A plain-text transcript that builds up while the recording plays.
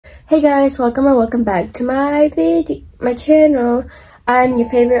Hey guys, welcome or welcome back to my channel. I'm your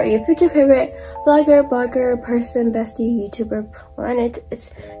favorite or your future favorite blogger, person, bestie, YouTuber planet.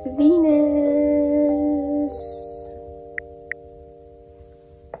 It's Venus.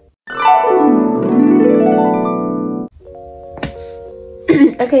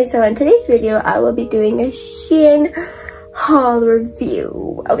 Okay, so in today's video, I will be doing a Shein haul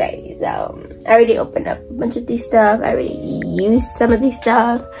review. Okay, so I already opened up a bunch of these stuff. I already used some of these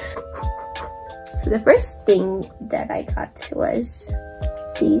stuff. So the first thing that I got was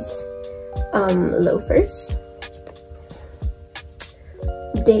these loafers.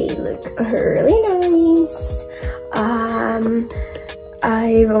 They look really nice.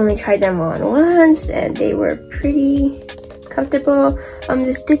 I've only tried them on once and they were pretty comfortable.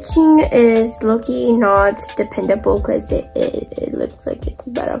 The stitching is low-key not dependable because it looks like it's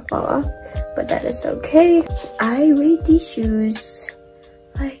about to fall off, but that is okay. I rate these shoes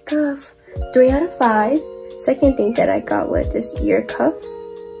like 3 out of 5. Second thing that I got was this ear cuff,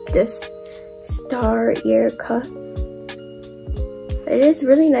 this star ear cuff. It is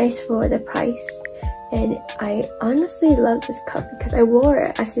really nice for the price, and I honestly love this cuff because I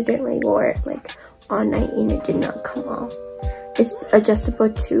accidentally wore it like all night and it did not come off. It's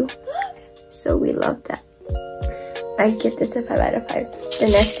adjustable too, so we love that. I give this a 5 out of 5. The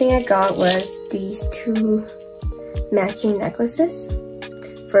next thing I got was these 2 matching necklaces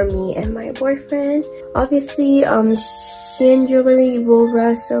for me and my boyfriend. Obviously, Shein jewelry will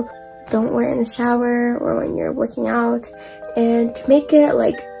rust, so don't wear it in the shower or when you're working out. And to make it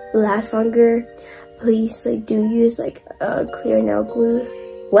like last longer, please do use like a clear nail glue,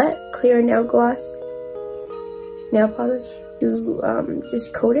 clear nail gloss, nail polish to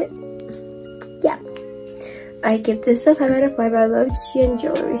just coat it. Yeah, I give this a 5 out of 5. I love Shein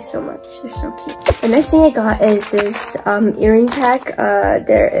jewelry so much. They're so cute. The next thing I got is this earring pack.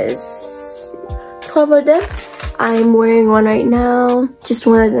 There is 12 of them. I'm wearing one right now. Just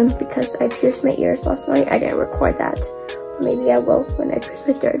one of them because I pierced my ears last night. I didn't record that. Maybe I will when I pierce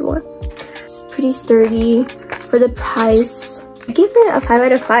my third one. It's pretty sturdy for the price. I give it a 5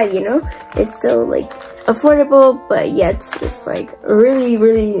 out of 5, you know? It's so like affordable, but yet it's like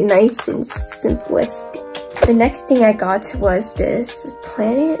really nice and simplistic. The next thing I got was this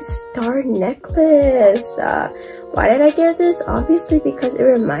planet star necklace. Why did I get this? Obviously because it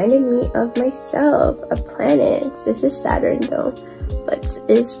reminded me of myself, a planet. This is Saturn though, but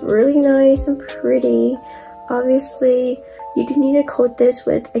it's really nice and pretty. Obviously, you do need to coat this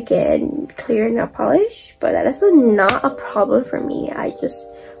with, again, clear nail polish, but that is not a problem for me. I just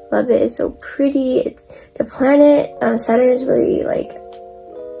love it. It's so pretty. It's the planet. Saturn is really like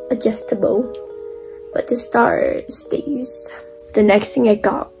adjustable, but the star stays. The next thing I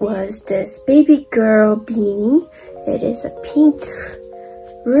got was this baby girl beanie. It is a pink,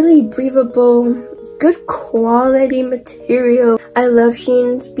 really breathable, good quality material. I love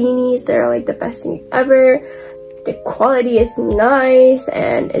Shein's beanies. They're like the best thing ever. The quality is nice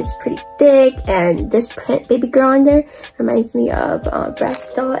and it's pretty thick, and this print baby girl on there reminds me of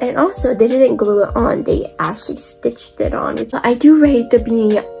Bratz doll. And also they didn't glue it on, they actually stitched it on. I do rate the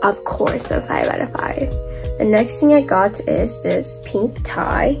beanie, of course, a 5 out of 5. The next thing I got is this pink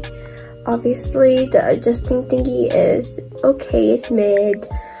tie. Obviously the adjusting thingy is okay, it's mid.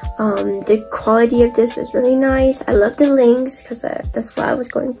 The quality of this is really nice. I love the links because that's what I was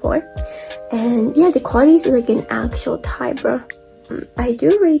going for. And yeah, the quality is like an actual tie, bro. I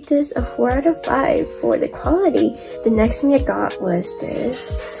do rate this a 4 out of 5 for the quality. The next thing I got was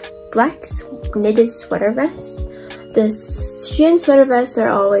this black knitted sweater vest. The Shein sweater vests are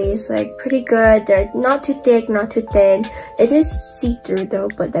always like pretty good. They're not too thick, not too thin. It is see-through though,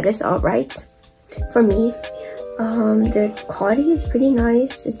 but that is alright for me. The quality is pretty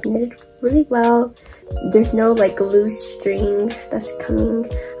nice. It's knitted really well. There's no like loose string that's coming.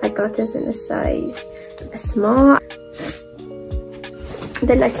 I got this in a size small.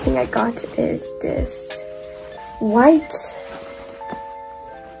 The next thing I got is this white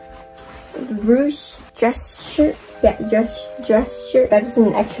Ruched dress shirt. Yeah, dress shirt. That is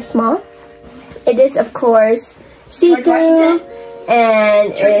an extra small. It is of course see-through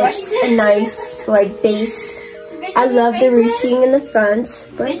and it's a nice like base. I love the ruching in the front,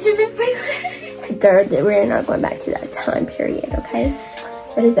 but girl, we're not going back to that time period, okay?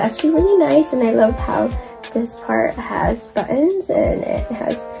 But it's actually really nice, and I love how this part has buttons and it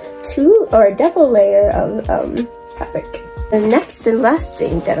has 2 or a double layer of fabric. The next and last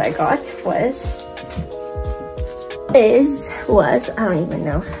thing that I got was I don't even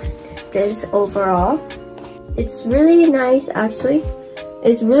know, this overall. It's really nice actually.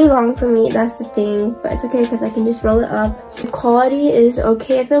 It's really long for me, that's the thing, but it's okay because I can just roll it up. The quality is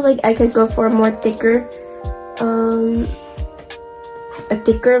okay. I feel like I could go for a more thicker,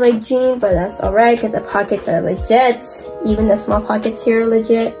 like jean, but that's alright because the pockets are legit. Even the small pockets here are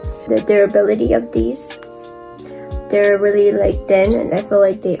legit. The durability of these, they're really like thin, and I feel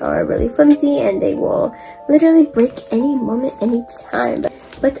like they are really flimsy and they will literally break any moment, any time.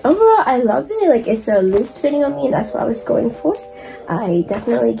 But overall, I love it. Like, it's a loose fitting on me, and that's what I was going for. I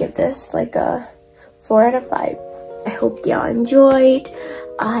definitely give this like a 4 out of 5. I hope y'all enjoyed.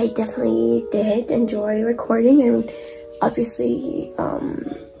 I definitely did enjoy recording, and obviously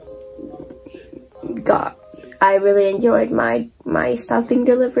I really enjoyed my stuff being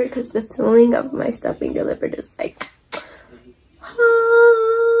delivered, because the feeling of my stuff being delivered is like,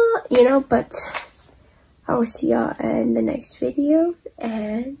 you know. But I will see y'all in the next video,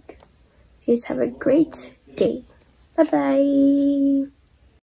 and you guys have a great day. Bye bye.